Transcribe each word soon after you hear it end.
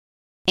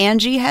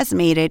Angie has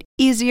made it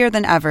easier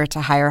than ever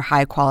to hire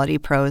high-quality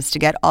pros to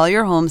get all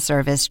your home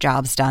service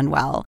jobs done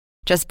well.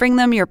 Just bring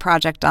them your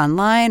project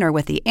online or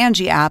with the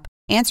Angie app,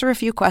 answer a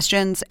few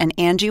questions, and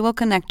Angie will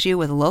connect you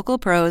with local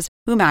pros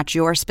who match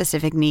your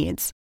specific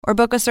needs. Or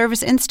book a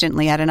service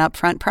instantly at an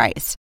upfront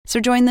price. So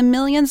join the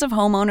millions of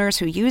homeowners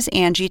who use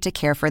Angie to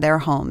care for their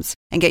homes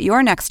and get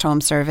your next home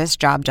service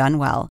job done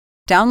well.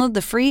 Download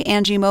the free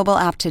Angie mobile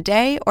app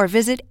today or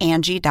visit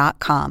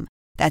Angie.com.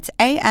 That's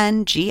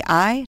ANGI.com.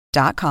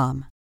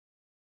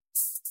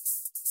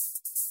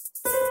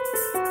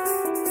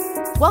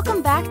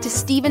 Welcome back to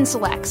Steven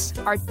Selects,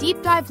 our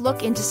deep dive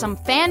look into some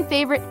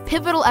fan-favorite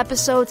pivotal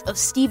episodes of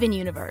Steven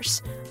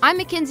Universe. I'm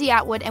Mackenzie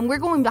Atwood, and we're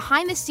going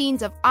behind the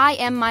scenes of I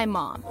Am My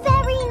Mom.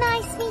 Very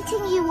nice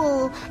meeting you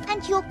all,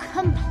 and your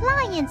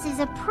compliance is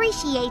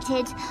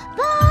appreciated,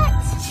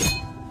 but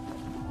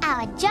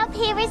our job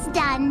here is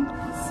done,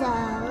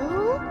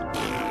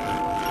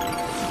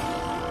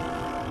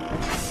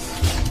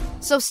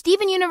 So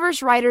Steven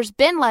Universe writers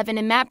Ben Levin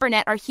and Matt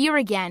Burnett are here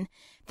again.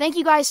 Thank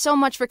you guys so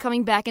much for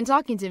coming back and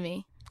talking to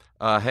me.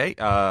 Hey,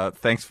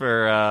 thanks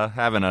for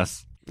having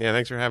us. Yeah,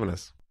 thanks for having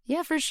us.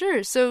 Yeah, for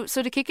sure. So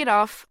to kick it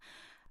off,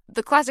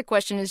 the classic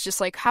question is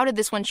just like, how did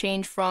this one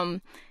change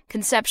from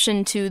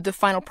conception to the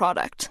final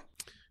product?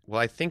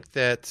 Well, I think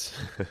that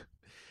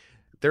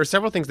there are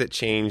several things that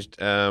changed.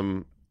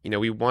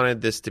 We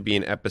wanted this to be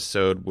an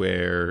episode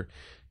where,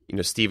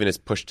 Steven is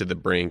pushed to the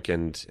brink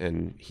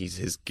and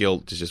his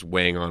guilt is just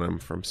weighing on him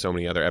from so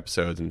many other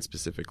episodes, and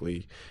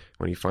specifically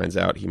when he finds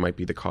out he might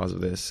be the cause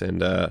of this.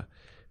 And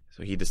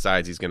so he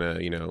decides he's going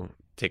to,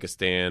 take a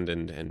stand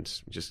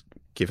and just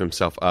give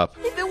himself up.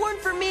 If it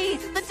weren't for me,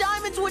 the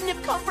diamonds wouldn't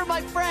have come for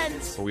my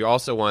friends. But we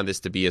also wanted this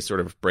to be a sort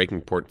of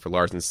breaking point for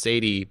Lars and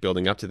Sadie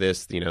building up to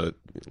this.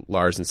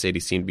 Lars and Sadie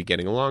seemed to be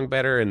getting along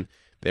better, and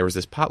there was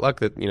this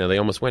potluck that, they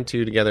almost went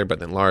to together, but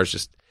then Lars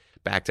just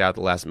backed out at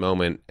the last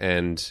moment.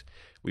 And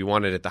we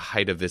wanted at the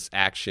height of this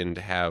action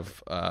to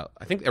have,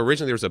 I think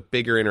originally there was a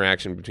bigger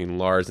interaction between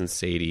Lars and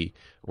Sadie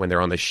when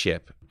they're on the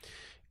ship.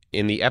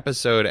 In the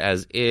episode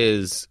as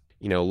is,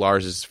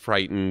 Lars is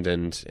frightened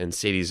and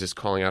Sadie's just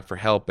calling out for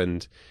help,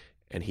 and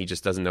he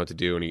just doesn't know what to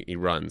do, and he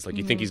runs. Like,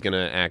 you think he's going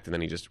to act, and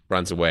then he just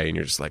runs away, and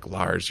you're just like,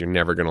 Lars, you're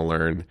never going to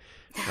learn.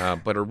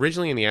 But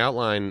originally in the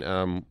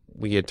outline,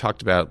 we had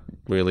talked about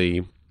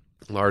really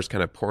Lars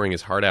kind of pouring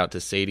his heart out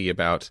to Sadie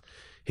about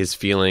his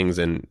feelings,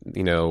 and,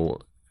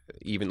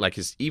 even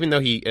though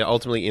he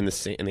ultimately in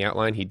the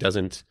outline, he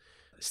doesn't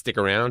stick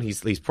around.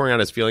 He's pouring out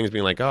his feelings,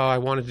 being like, "Oh, I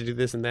wanted to do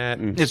this and that."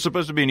 And it's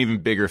supposed to be an even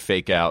bigger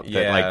fake out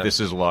that this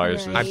is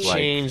Lars. Right. I've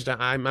changed.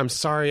 I'm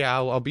sorry.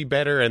 I'll be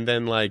better. And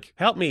then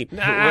help me.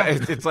 Nah.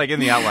 It's like in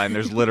the outline,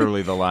 there's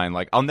literally the line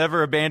I'll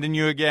never abandon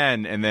you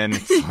again, and then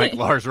it's like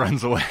Lars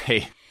runs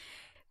away.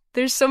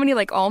 There's so many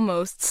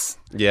almosts.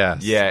 Yeah.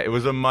 It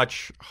was a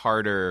much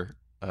harder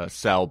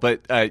sell,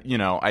 but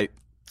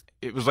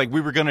it was like we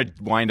were going to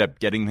wind up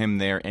getting him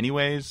there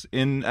anyways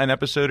in an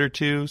episode or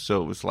two.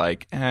 So it was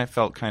it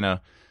felt kind of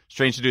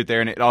strange to do it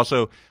there. And it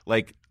also,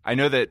 I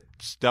know that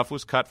stuff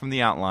was cut from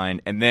the outline.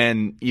 And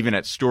then even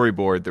at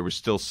storyboard, there was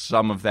still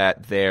some of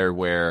that there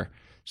where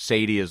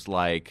Sadie is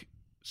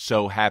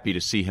so happy to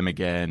see him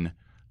again.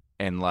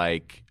 And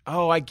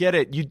oh, I get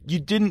it. You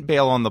didn't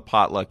bail on the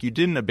potluck. You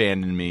didn't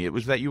abandon me. It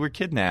was that you were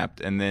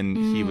kidnapped. And then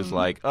he was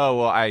like, oh,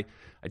 well, I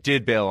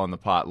did bail on the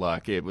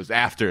potluck. It was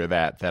after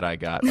that I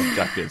got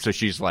abducted. So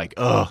she's kind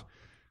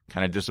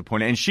of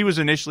disappointed. And she was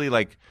initially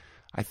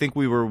I think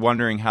we were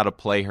wondering how to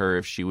play her,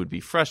 if she would be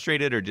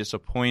frustrated or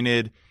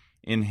disappointed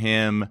in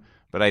him.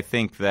 But I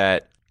think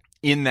that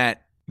in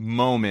that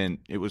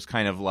moment, it was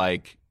kind of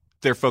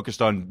they're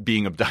focused on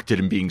being abducted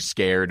and being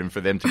scared. And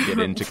for them to get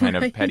into kind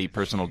of petty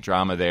personal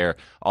drama there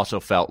also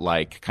felt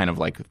kind of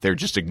they're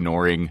just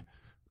ignoring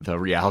the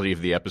reality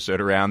of the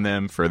episode around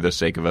them for the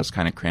sake of us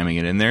kind of cramming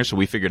it in there. So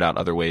we figured out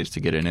other ways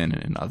to get it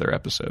in other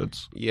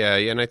episodes. Yeah,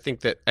 and I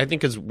think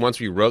because once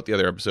we wrote the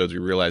other episodes, we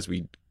realized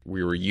we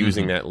were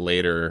using that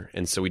later,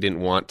 and so we didn't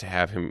want to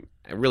have him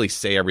really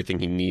say everything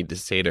he needed to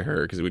say to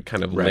her, because it would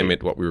kind of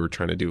limit what we were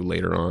trying to do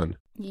later on.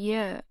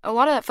 Yeah, a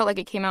lot of that felt like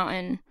it came out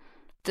in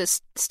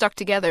this Stuck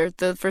Together,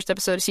 the first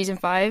episode of season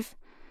 5.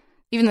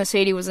 Even though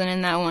Sadie wasn't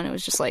in that one, it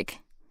was just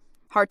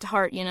heart to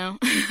heart, Yeah.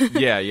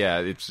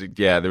 There's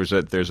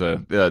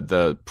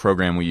the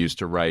program we use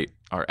to write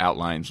our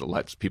outlines that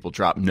lets people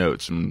drop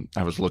notes, and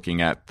I was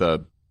looking at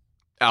the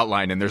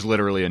outline, and there's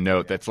literally a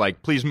note that's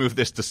please move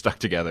this to Stuck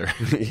Together.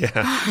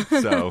 Yeah.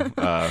 So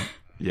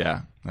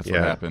that's what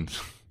happened.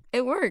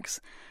 It works.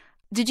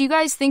 Did you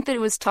guys think that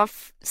it was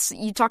tough?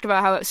 You talked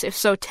about how it's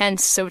so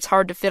tense, so it's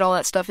hard to fit all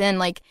that stuff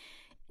in.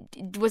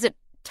 Was it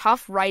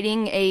tough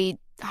writing a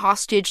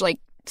hostage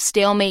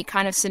stalemate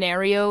kind of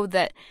scenario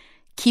that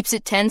keeps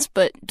it tense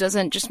but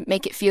doesn't just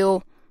make it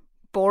feel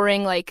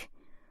boring,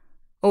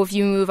 if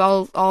you move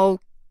I'll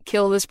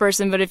kill this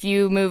person, but if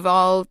you move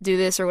I'll do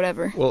this or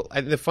whatever? Well,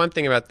 the fun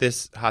thing about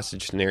this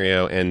hostage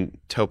scenario and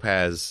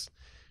Topaz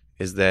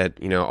is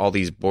that all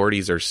these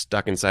boardies are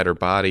stuck inside her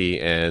body,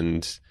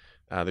 and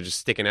they're just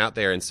sticking out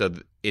there, and so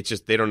it's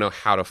just they don't know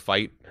how to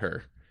fight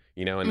her.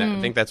 you know, and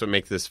I think that's what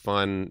makes this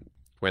fun.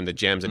 When the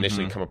gems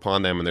initially come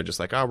upon them and they're just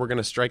like, oh, we're going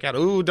to strike out.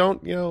 Ooh,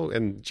 don't, you know,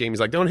 and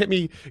Jamie's like, don't hit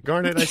me,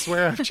 Garnet, I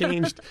swear I've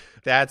changed.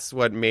 That's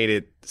what made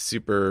it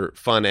super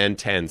fun and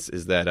tense,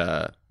 is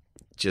that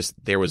just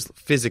there was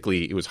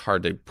physically, it was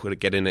hard to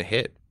get in a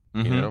hit,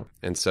 you know?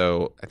 And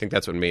so I think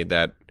that's what made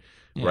that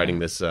writing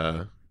this.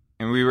 And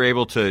we were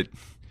able to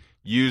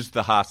use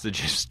the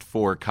hostages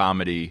for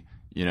comedy,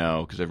 you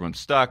know, because everyone's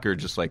stuck or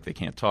just like they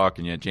can't talk.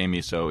 And yet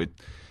Jamie, so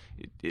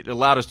it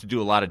allowed us to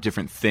do a lot of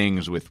different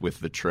things with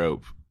the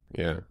trope.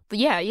 Yeah.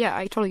 Yeah,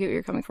 I totally get where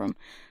you're coming from.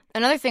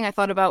 Another thing I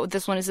thought about with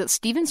this one is that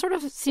Steven sort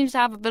of seems to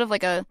have a bit of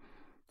like a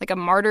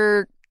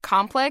martyr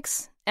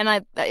complex, and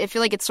I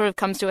feel like it sort of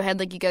comes to a head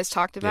like you guys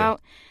talked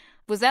about.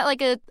 Was that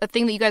like a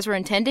thing that you guys were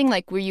intending?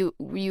 Like, were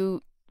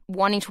you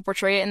wanting to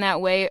portray it in that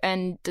way?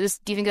 And do you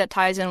think that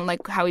ties in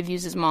like how he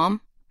views his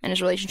mom and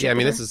his relationship? Yeah, I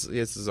mean, with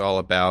this is all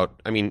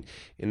about. I mean,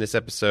 in this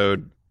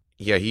episode,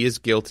 yeah, he is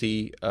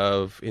guilty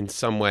in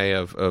some way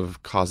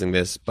of causing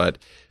this, but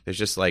there's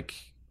just like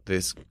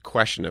this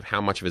question of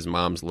how much of his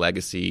mom's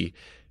legacy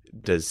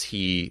does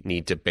he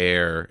need to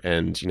bear,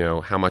 and you know,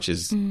 how much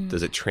does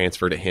it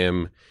transfer to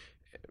him,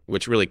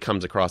 which really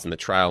comes across in the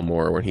trial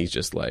more when he's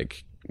just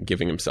like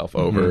giving himself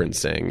over and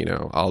saying, you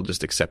know, I'll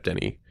just accept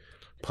any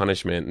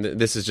punishment.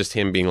 This is just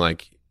him being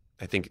like,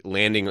 I think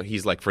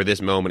he's like, for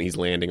this moment he's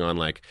landing on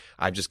like,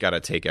 I've just got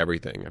to take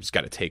everything. I've just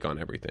got to take on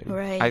everything.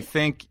 Right. I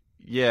think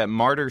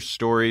martyr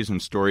stories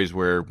and stories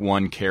where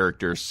one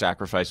character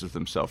sacrifices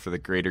themselves for the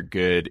greater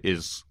good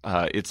is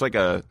it's like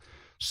a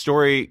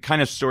story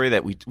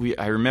that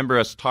I remember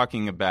us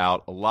talking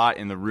about a lot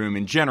in the room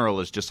in general,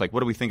 is just like, what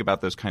do we think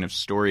about those kind of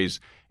stories?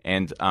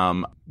 And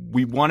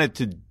we wanted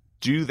to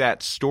do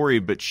that story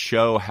but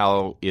show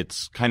how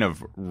it's kind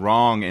of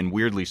wrong and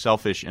weirdly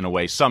selfish in a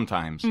way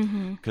sometimes,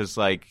 because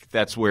like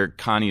that's where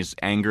Connie's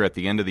anger at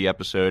the end of the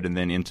episode and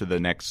then into the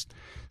next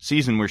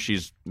season where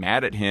she's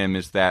mad at him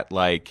is that,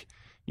 like,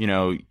 you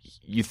know,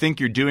 you think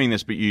you're doing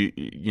this, but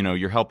you know,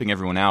 you're helping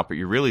everyone out, but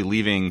you're really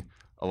leaving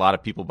a lot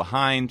of people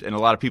behind, and a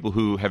lot of people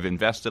who have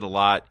invested a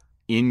lot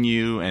in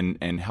you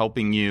and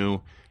helping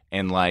you.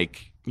 And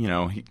like, you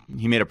know,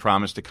 he made a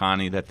promise to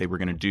Connie that they were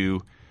going to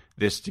do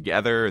this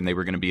together and they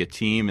were going to be a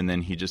team, and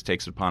then he just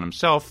takes it upon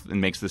himself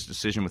and makes this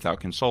decision without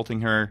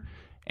consulting her.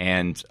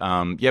 And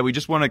we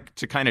just wanted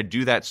to kind of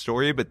do that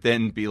story, but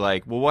then be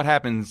like, well, what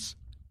happens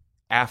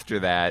after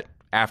that,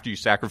 after you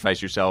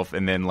sacrifice yourself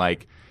and then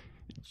like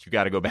you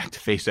got to go back to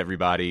face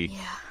everybody?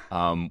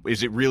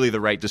 Is it really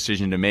the right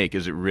decision to make?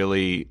 Is it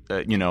really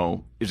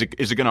is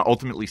it going to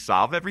ultimately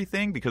solve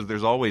everything? Because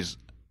there's always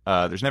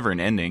there's never an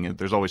ending.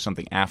 There's always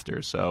something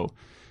after. So,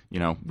 you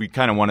know, we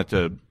kind of wanted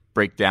to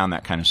break down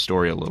that kind of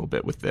story a little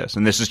bit with this,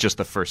 and this is just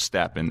the first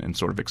step in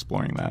sort of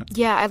exploring that.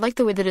 Yeah, I like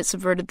the way that it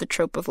subverted the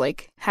trope of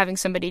like having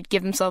somebody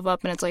give himself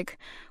up, and it's like,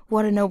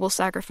 what a noble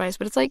sacrifice,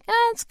 but it's like,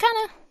 it's kind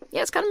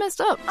of messed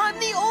up. I'm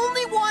the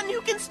only one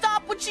who can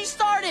stop what she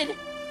started.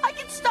 I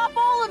can stop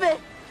all of it.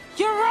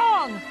 You're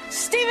wrong.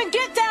 Steven,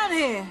 get down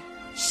here.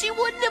 She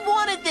wouldn't have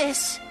wanted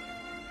this,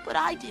 but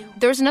I do.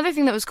 There was another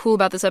thing that was cool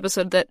about this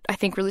episode that I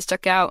think really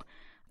stuck out,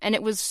 and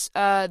it was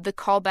the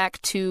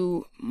callback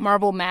to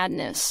Marble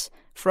Madness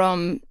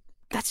from,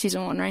 that's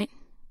season 1, right?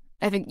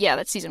 I think, yeah,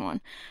 that's season 1.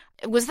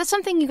 Was that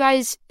something you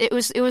guys, it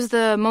was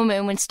the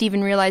moment when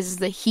Steven realizes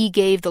that he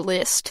gave the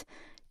list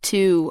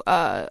to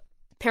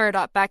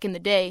Peridot back in the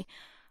day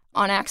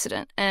on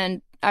accident.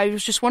 And I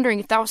was just wondering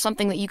if that was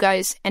something that you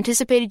guys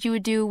anticipated you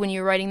would do when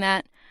you were writing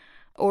that,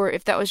 or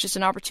if that was just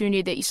an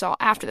opportunity that you saw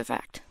after the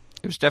fact.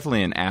 It was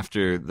definitely an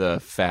after the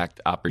fact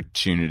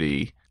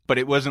opportunity, but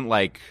it wasn't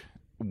like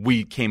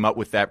we came up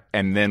with that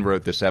and then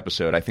wrote this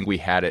episode. I think we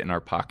had it in our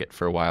pocket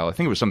for a while. I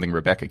think it was something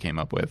Rebecca came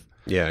up with.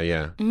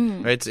 Yeah.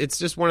 It's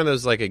just one of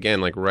those, like,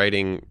 again, like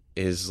writing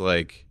is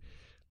like,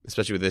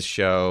 especially with this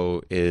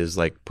show, is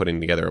like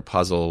putting together a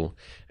puzzle,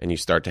 and you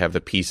start to have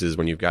the pieces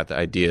when you've got the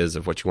ideas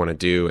of what you want to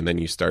do, and then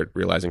you start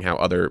realizing how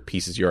other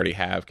pieces you already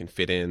have can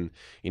fit in,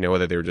 you know,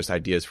 whether they were just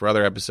ideas for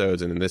other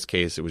episodes. And in this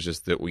case, it was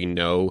just that we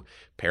know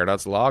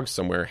Peridot's logs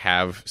somewhere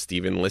have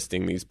Steven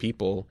listing these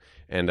people.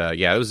 And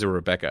it was a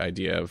Rebecca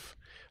idea of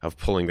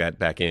pulling that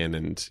back in.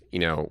 And, you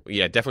know,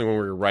 yeah, definitely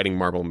when we were writing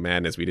Marble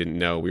Madness, we didn't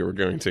know we were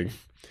going to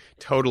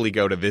totally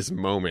go to this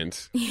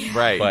moment.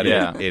 Right. But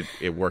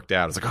it worked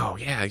out. It's like, oh,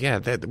 yeah,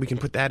 that, we can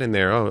put that in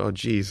there. Oh,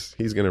 geez,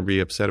 he's going to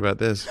be upset about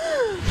this.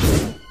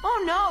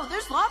 Oh, no,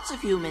 there's lots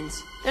of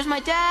humans. There's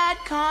my dad,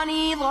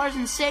 Connie, Lars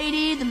and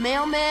Sadie, the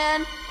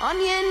mailman,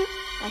 Onion,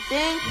 I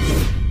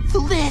think. The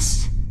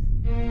list.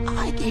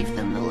 I gave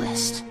them the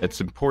list.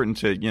 It's important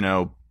to, you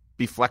know,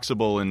 be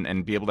flexible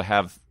and be able to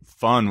have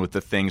fun with the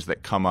things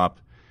that come up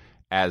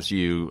as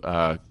you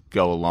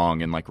go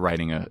along in like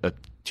writing a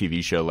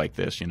TV show like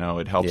this. You know,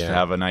 it helps to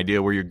have an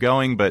idea where you're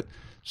going, but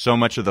so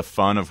much of the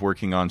fun of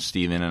working on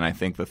Steven, and I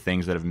think the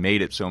things that have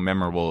made it so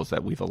memorable, is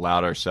that we've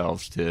allowed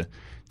ourselves to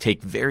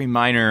take very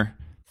minor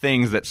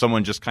things that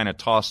someone just kind of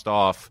tossed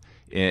off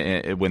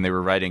when they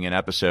were writing an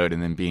episode,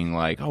 and then being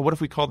like, oh, what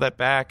if we called that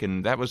back?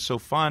 And that was so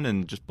fun,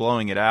 and just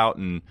blowing it out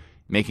and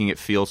making it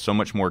feel so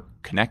much more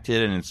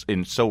connected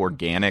and so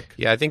organic.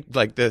 Yeah, I think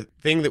like the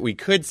thing that we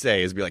could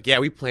say is be like, yeah,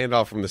 we planned it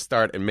all from the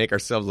start and make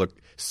ourselves look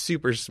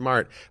super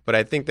smart. But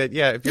I think that,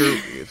 yeah,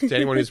 if to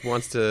anyone who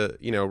wants to,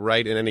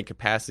 write in any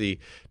capacity,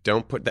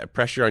 don't put that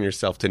pressure on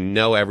yourself to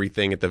know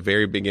everything at the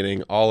very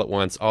beginning, all at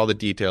once, all the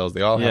details,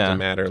 they all have to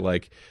matter.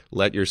 Like,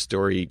 let your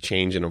story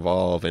change and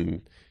evolve,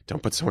 and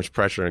don't put so much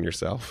pressure on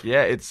yourself.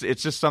 Yeah, it's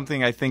just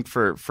something I think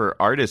for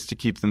artists to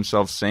keep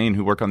themselves sane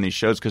who work on these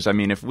shows. Because I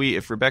mean,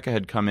 if Rebecca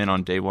had come in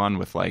on day one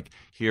with like,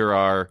 here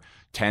are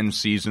 10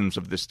 seasons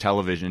of this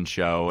television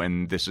show,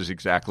 and this is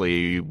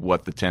exactly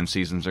what the 10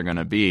 seasons are going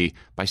to be,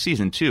 by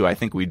season 2, I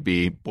think we'd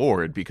be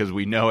bored because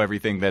we know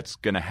everything that's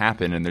going to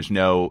happen, and there's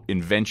no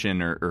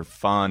invention or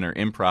fun or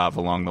improv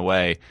along the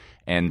way.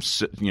 And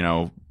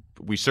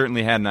we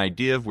certainly had an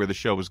idea of where the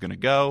show was going to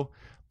go,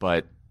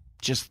 but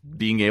just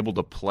being able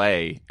to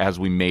play as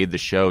we made the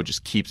show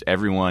just keeps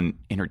everyone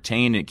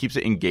entertained. It keeps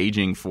it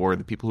engaging for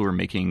the people who are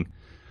making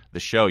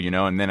the show,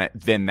 and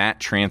then that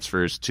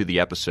transfers to the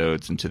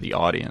episodes and to the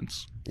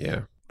audience.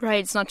 Yeah. Right.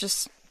 It's not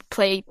just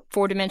play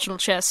 4-dimensional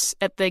chess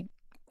at the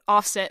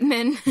offset and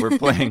then we're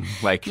playing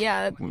like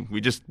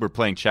we're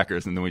playing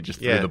checkers and then we just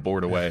threw the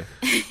board away.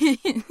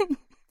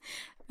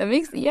 That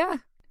makes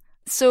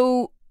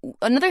So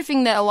another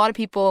thing that a lot of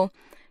people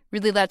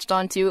really latched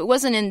onto, it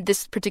wasn't in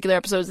this particular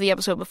episode, it was the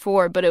episode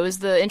before, but it was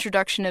the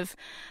introduction of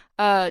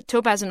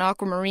Topaz and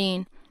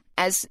Aquamarine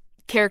as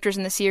characters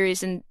in the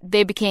series, and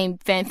they became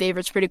fan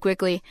favorites pretty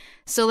quickly.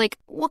 So like,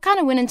 what kind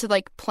of went into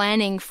like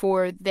planning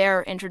for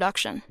their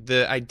introduction?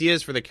 The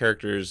ideas for the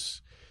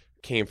characters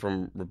came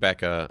from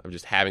Rebecca, of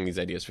just having these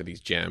ideas for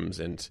these gems,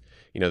 and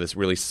this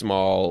really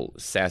small,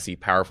 sassy,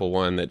 powerful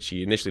one that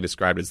she initially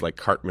described as like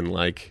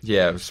Cartman-like.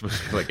 Yeah, it was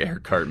supposed to be like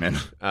Eric Cartman.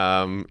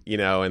 And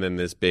then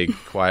this big,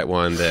 quiet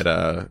one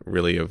that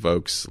really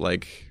evokes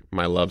like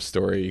my love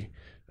story.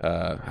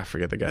 I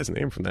forget the guy's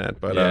name from that,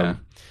 but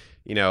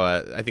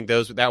I think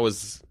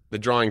the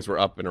drawings were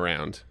up and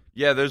around.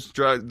 Yeah, those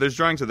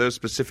drawings of those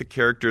specific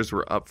characters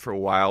were up for a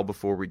while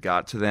before we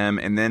got to them,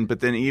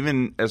 but then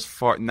even as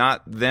far,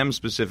 not them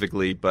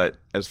specifically, but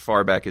as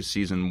far back as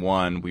season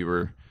 1, we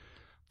were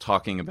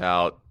talking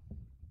about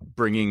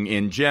bringing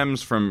in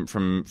gems from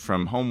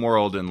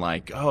Homeworld, and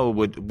like,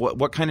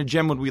 what kind of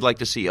gem would we like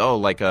to see? Oh,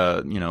 like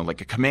a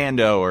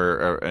commando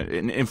or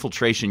an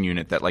infiltration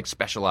unit that like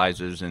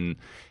specializes in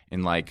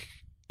like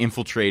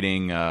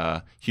infiltrating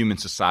human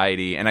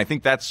society. And I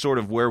think that's sort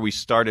of where we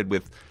started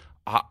with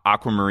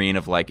Aquamarine,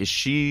 of like, is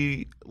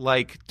she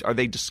like, are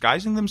they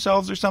disguising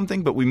themselves or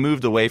something? But we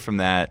moved away from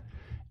that.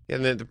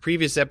 And the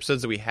previous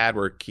episodes that we had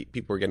where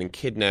people were getting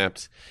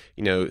kidnapped,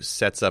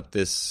 sets up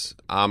this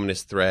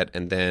ominous threat,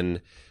 and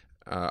then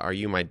Are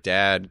You My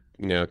Dad,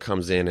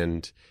 comes in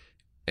and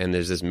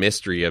there's this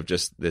mystery of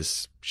just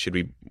this,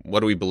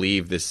 what do we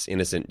believe this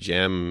innocent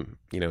gem,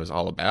 is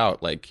all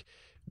about? Like,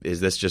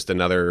 is this just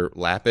another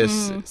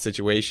Lapis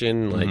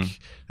situation? Like,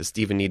 does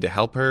Steven need to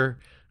help her?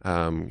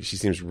 She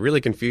seems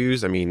really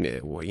confused. I mean,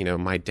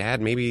 my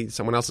dad, maybe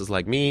someone else is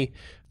like me.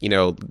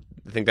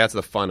 I think that's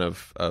the fun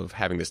of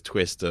having this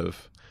twist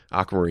of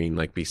Aquamarine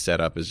like be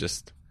set up as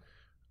just,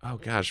 oh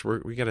gosh,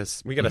 we gotta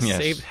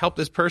help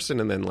this person,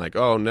 and then like,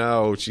 oh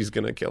no, she's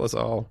gonna kill us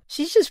all.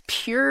 She's just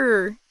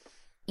pure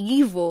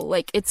evil.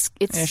 Like it's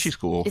she's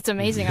cool. It's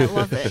amazing. I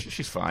love it.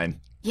 She's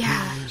fine.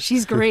 Yeah,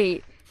 she's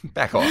great.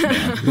 Back off,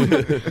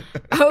 man.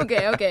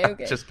 Okay.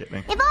 Just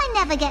kidding. If I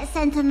never get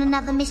sent on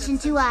another mission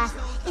to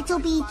Earth, it'll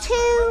be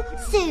too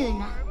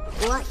soon.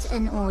 What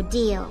an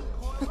ordeal.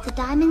 But the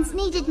diamonds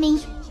needed me.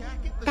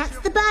 That's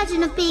the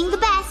burden of being the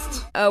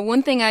best.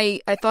 One thing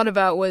I thought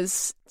about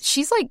was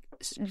she's like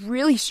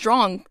really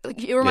strong.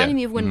 Like, it reminded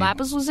me of when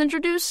Lapis was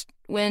introduced,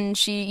 when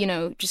she,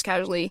 just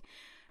casually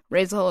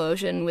raised the whole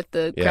ocean with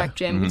the cracked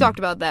gem. We talked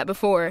about that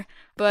before.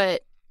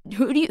 But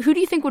who do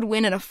you think would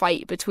win in a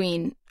fight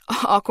between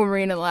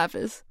Aquamarine and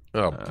Lapis?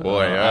 Oh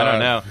boy, I don't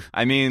know.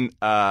 I mean,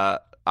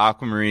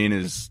 Aquamarine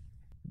is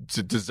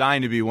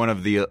designed to be one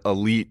of the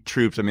elite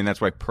troops. I mean,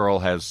 that's why Pearl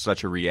has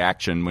such a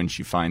reaction when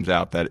she finds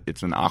out that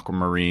it's an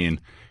Aquamarine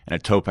and a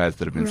Topaz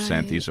that have been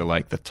sent. These are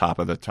like the top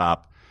of the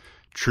top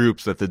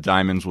troops that the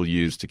Diamonds will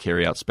use to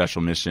carry out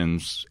special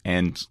missions.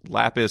 And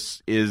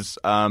Lapis is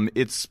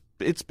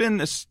it's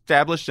been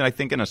established, I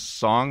think, in a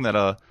song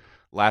that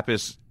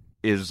Lapis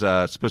is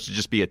supposed to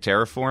just be a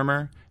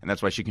terraformer, and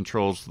that's why she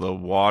controls the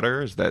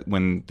water, is that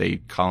when they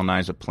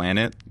colonize a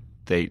planet,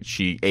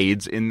 she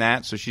aids in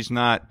that. So she's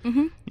not,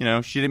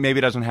 she maybe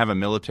doesn't have a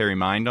military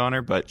mind on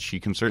her, but she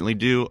can certainly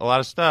do a lot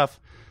of stuff.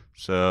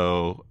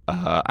 So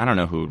I don't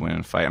know who would win in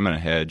a fight. I'm going to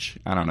hedge.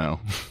 I don't know.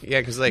 Yeah,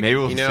 because like, maybe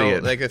we'll see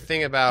it. Like the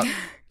thing about,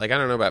 like, I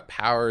don't know about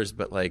powers,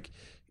 but like,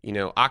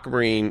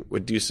 Aquamarine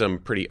would do some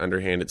pretty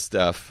underhanded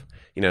stuff.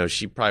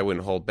 She probably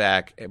wouldn't hold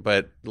back,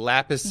 but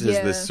Lapis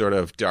is this sort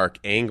of dark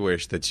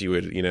anguish that she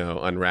would,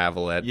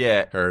 unravel at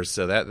her.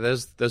 So that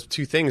those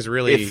two things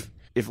really.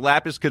 If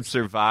Lapis could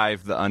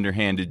survive the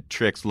underhanded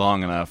tricks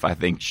long enough, I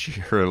think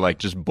her like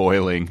just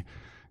boiling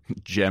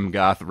gem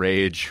goth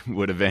rage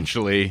would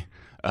eventually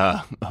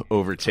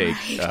overtake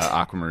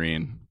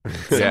Aquamarine.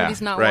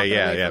 Somebody's not right, walking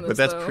away yeah. from But this,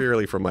 that's though.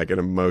 purely from like an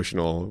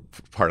emotional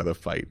part of the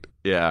fight.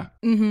 Yeah.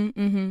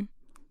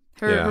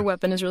 Her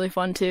weapon is really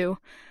fun too.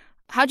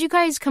 How'd you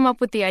guys come up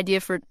with the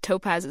idea for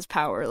Topaz's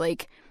power?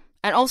 Like,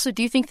 and also,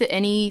 do you think that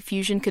any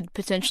fusion could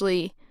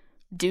potentially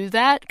do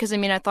that? Because I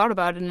mean, I thought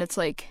about it, and it's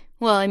like,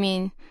 well, I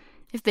mean,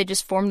 if they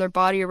just form their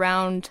body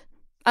around,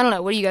 I don't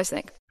know. What do you guys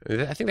think?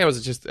 I think that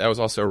was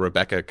also a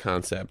Rebecca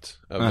concept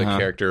of the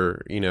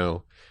character, you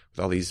know, with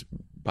all these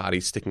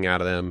bodies sticking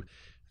out of them.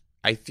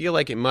 I feel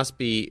like it must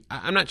be,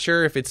 I'm not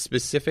sure if it's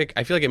specific.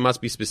 I feel like it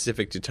must be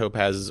specific to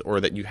Topaz's, or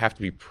that you have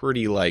to be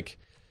pretty like,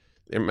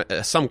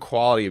 some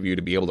quality of you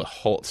to be able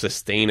to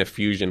sustain a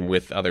fusion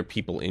with other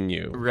people in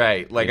you.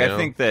 Right. Like, you know? I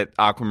think that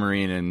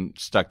Aquamarine and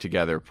Stuck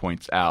Together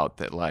points out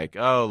that, like,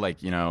 oh,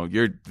 like, you know,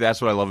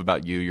 that's what I love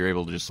about you. You're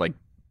able to just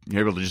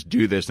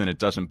do this and it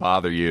doesn't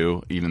bother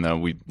you, even though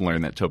we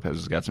learned that Topaz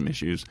has got some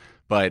issues.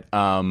 But,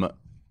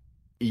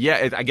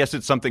 yeah, I guess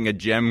it's something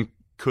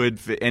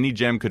any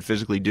gem could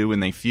physically do when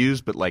they fuse,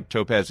 but, like,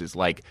 Topaz is,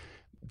 like,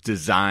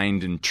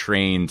 designed and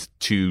trained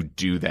to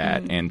do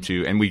that, and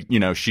we, you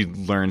know, she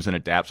learns and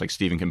adapts. Like,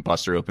 Steven can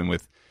bust her open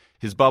with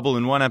his bubble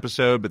in one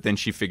episode, but then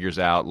she figures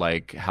out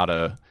like how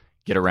to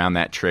get around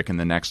that trick in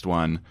the next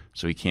one,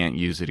 so he can't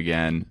use it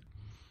again.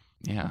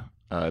 Yeah,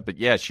 but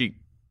yeah,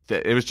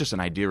 it was just an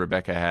idea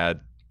Rebecca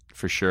had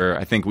for sure.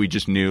 I think we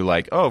just knew,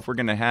 like, oh, if we're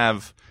gonna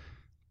have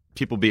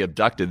people be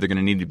abducted, they're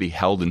gonna need to be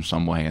held in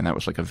some way, and that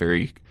was like a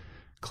very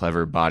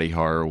clever body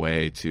horror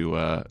way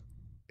to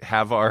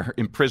have our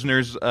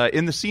prisoners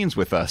in the scenes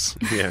with us.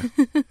 Yeah.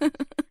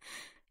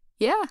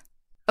 Yeah.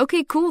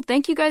 Okay, cool.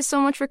 Thank you guys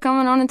so much for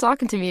coming on and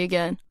talking to me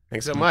again.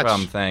 Thanks so No much.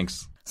 problem,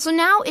 thanks. So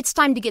now it's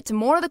time to get to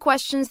more of the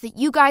questions that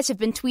you guys have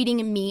been tweeting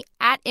at me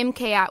at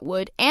MK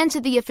Atwood and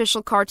to the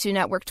official Cartoon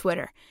Network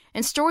Twitter.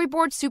 And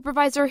storyboard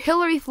supervisor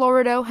Hillary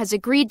Florido has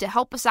agreed to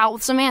help us out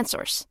with some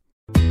answers.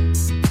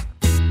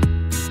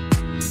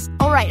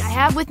 All right, I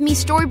have with me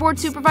storyboard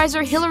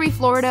supervisor Hillary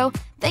Florido.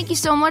 Thank you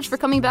so much for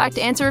coming back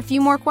to answer a few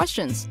more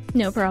questions.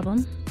 No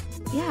problem.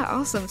 Yeah,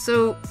 awesome.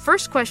 So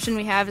first question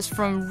we have is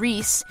from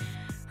Reese,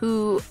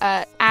 who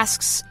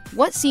asks,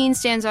 what scene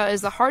stands out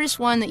as the hardest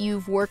one that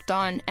you've worked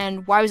on,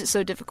 and why was it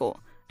so difficult?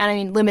 And I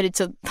mean, limited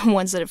to the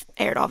ones that have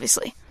aired,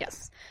 obviously.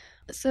 Yes.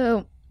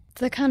 So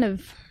the kind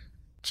of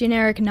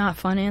generic, not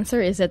fun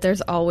answer is that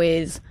there's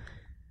always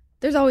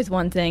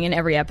one thing in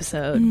every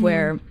episode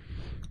where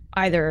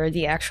either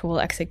the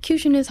actual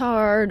execution is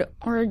hard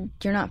or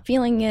you're not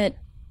feeling it.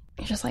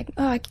 You're just like,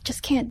 oh, I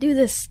just can't do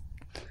this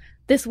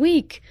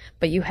week,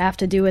 but you have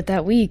to do it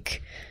that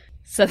week.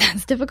 So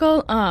that's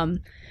difficult.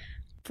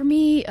 For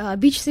me,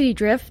 Beach City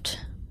Drift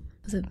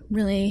was a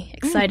really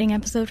exciting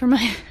episode for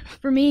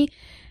me,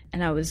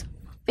 and I was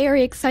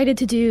very excited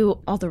to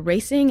do all the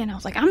racing, and I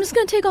was like, I'm just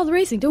going to take all the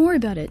racing, don't worry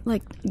about it.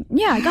 Like,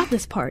 yeah, I got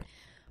this part.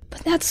 But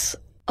that's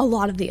a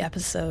lot of the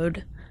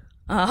episode.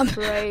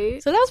 Right.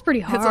 So that was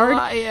pretty hard. It's a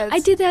lot, yeah, I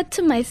did that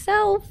to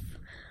myself.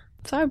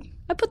 So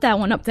I put that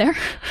one up there.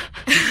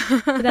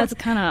 But that's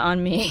kind of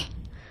on me.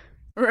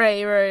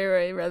 Right,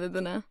 rather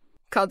than a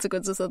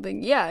consequence of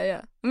something. Yeah,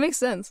 it makes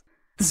sense.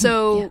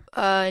 So,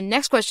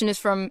 next question is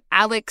from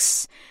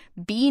Alex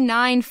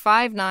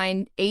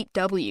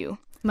B9598W.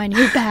 My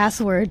new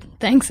password.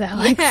 Thanks,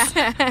 Alex.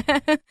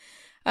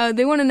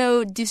 They want to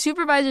know, do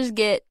supervisors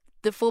get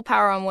the full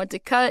power on what to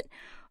cut?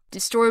 Do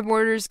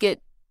storyboarders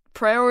get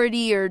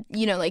priority, or,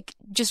 you know, like,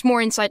 just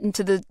more insight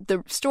into the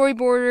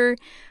storyboarder,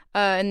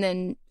 and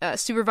then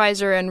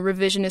supervisor and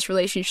revisionist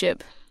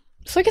relationship?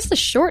 So I guess the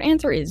short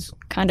answer is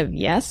kind of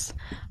yes,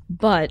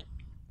 but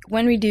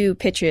when we do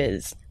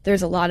pitches,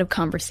 there's a lot of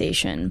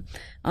conversation,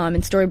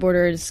 and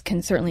storyboarders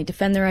can certainly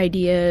defend their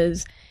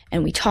ideas,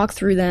 and we talk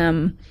through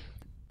them.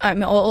 I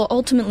mean,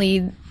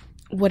 ultimately,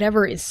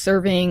 whatever is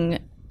serving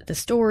the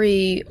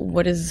story,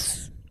 what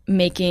is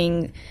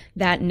making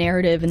that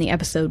narrative in the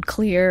episode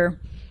clear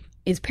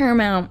is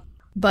paramount,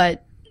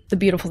 but the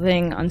beautiful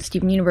thing on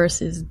Steven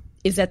Universe is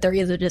that there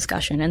is a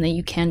discussion and that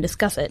you can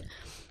discuss it.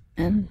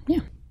 And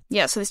yeah.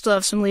 Yeah, so they still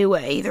have some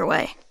leeway either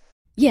way.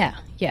 Yeah.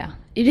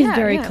 It is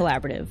very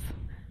collaborative.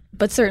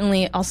 But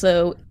certainly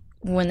also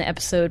when the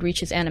episode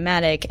reaches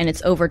animatic and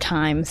it's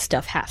overtime,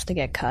 stuff has to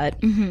get cut.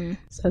 Mm-hmm.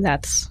 So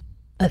that's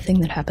a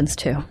thing that happens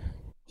too.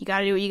 You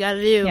gotta do what you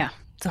gotta do. Yeah,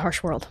 it's a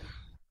harsh world.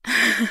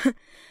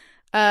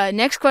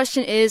 Next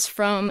question is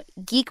from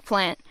Geek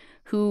Plant,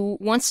 who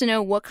wants to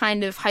know what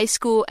kind of high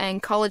school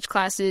and college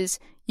classes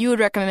you would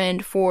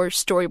recommend for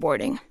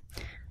storyboarding.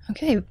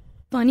 Okay,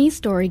 funny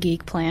story,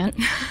 Geek Plant.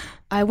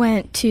 I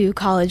went to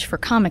college for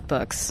comic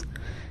books,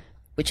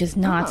 which is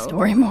not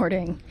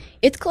storyboarding.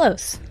 It's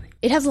close.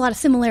 It has a lot of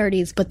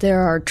similarities, but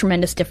there are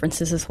tremendous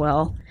differences as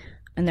well.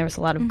 And there was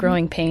a lot of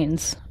growing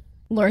pains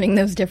learning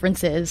those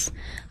differences.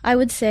 I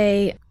would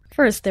say,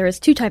 first, there is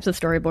two types of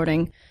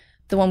storyboarding.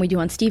 The one we do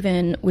on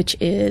Steven, which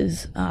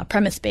is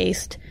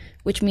premise-based,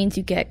 which means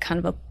you get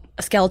kind of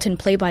a skeleton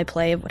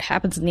play-by-play of what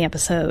happens in the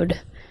episode.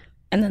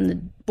 And then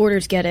the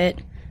boarders get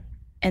it,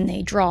 and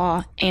they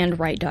draw and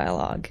write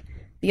dialogue.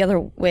 The other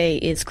way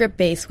is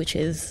script-based, which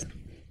is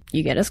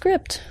you get a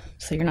script,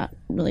 so you're not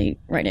really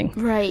writing.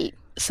 Right.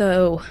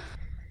 So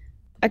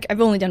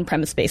I've only done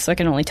premise-based, so I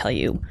can only tell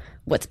you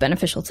what's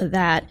beneficial to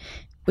that,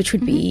 which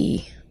would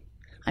be,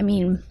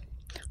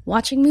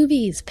 watching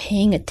movies,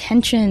 paying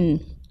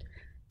attention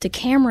to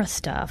camera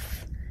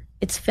stuff.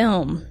 It's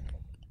film.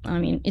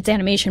 It's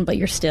animation, but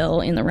you're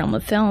still in the realm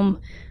of film.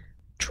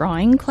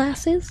 Drawing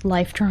classes,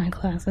 life drawing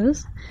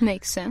classes.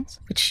 Makes sense.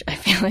 Which I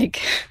feel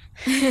like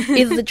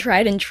is the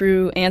tried and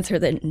true answer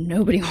that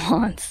nobody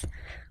wants.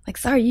 Like,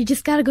 sorry, you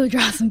just gotta go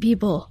draw some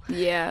people.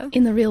 Yeah.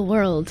 In the real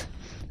world.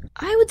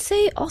 I would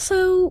say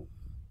also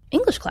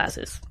English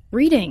classes,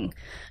 reading,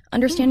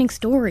 understanding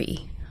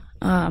story,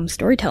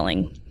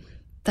 storytelling.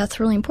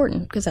 That's really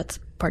important because that's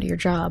part of your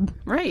job.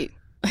 Right.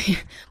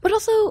 But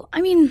also,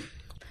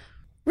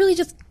 really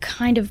just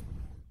kind of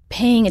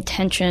paying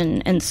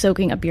attention and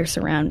soaking up your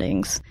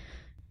surroundings.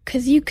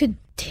 Because you could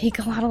take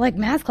a lot of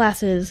math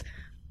classes,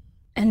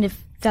 and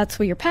if that's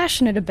what you're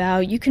passionate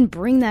about, you can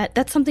bring that.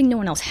 That's something no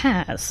one else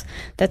has.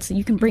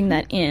 You can bring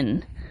that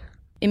in.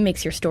 It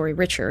makes your story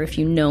richer if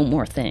you know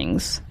more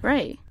things.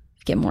 Right.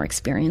 Get more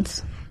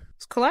experience.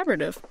 It's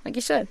collaborative, like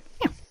you said.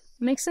 Yeah.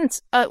 Makes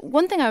sense.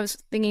 One thing I was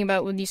thinking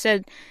about when you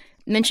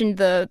mentioned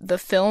the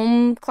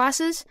film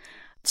classes.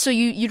 So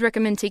you'd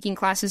recommend taking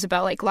classes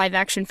about live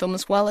action film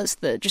as well as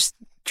the just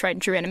tried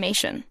and true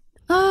animation?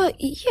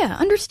 Yeah,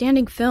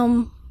 understanding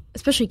film,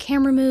 especially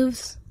camera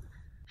moves,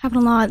 happen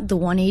a lot. The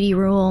 180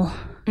 rule.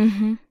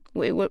 Mm-hmm.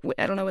 Wait,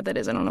 I don't know what that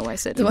is. I don't know why I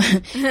said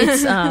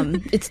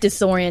it's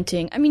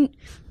disorienting.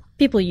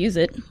 People use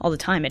it all the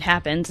time. It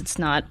happens. It's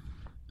not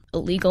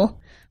illegal,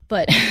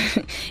 but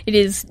it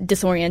is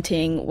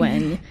disorienting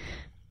when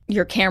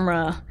your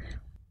camera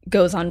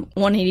goes on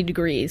 180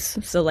 degrees.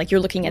 So you're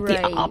looking at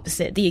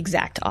the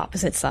exact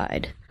opposite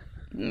side.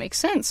 Makes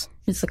sense.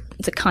 It's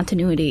a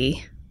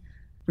continuity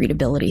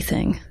readability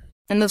thing.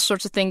 And those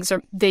sorts of things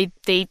they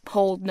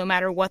hold no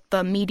matter what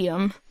the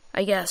medium,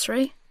 I guess,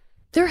 right?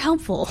 They're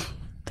helpful.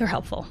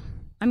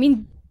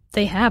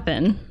 They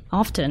happen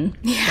often,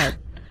 but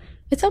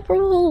it's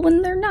helpful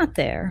when they're not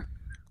there.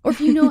 Or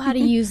if you know how to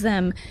use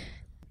them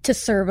to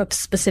serve a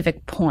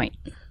specific point.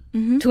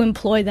 Mm-hmm. To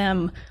employ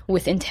them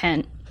with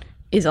intent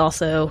is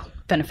also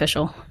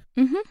beneficial.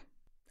 Mm-hmm.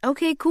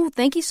 Okay, cool.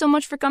 Thank you so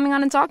much for coming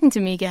on and talking to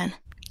me again.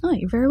 Oh,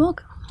 you're very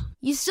welcome.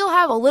 You still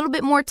have a little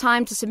bit more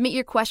time to submit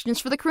your questions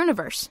for the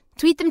Crooniverse.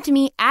 Tweet them to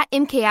me at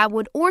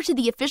MKAtwood or to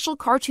the official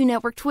Cartoon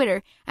Network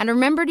Twitter, and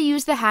remember to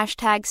use the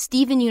hashtag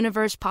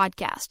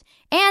StevenUniversePodcast.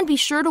 And be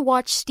sure to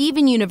watch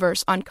Steven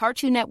Universe on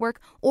Cartoon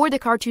Network or the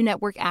Cartoon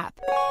Network app.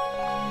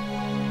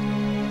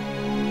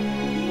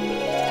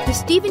 The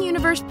Steven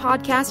Universe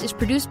podcast is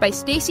produced by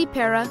Stacey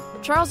Pera,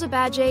 Charles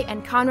Abaje,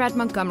 and Conrad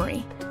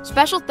Montgomery.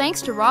 Special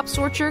thanks to Rob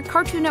Sorcher,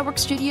 Cartoon Network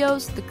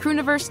Studios, the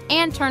Crooniverse,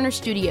 and Turner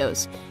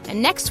Studios.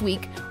 And next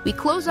week, we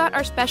close out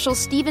our special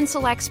Steven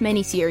Selects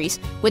miniseries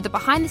with a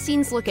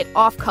behind-the-scenes look at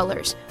Off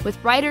Colors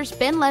with writers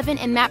Ben Levin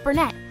and Matt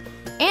Burnett.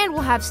 And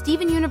we'll have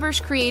Steven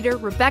Universe creator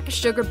Rebecca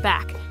Sugar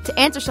back to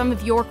answer some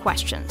of your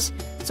questions.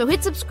 So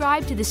hit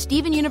subscribe to the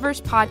Steven Universe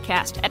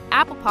podcast at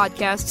Apple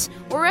Podcasts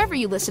or wherever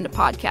you listen to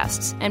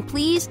podcasts. And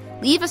please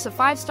leave us a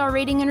 5-star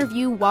rating and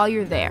review while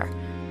you're there.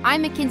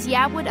 I'm Mackenzie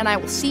Atwood, and I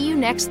will see you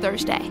next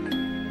Thursday.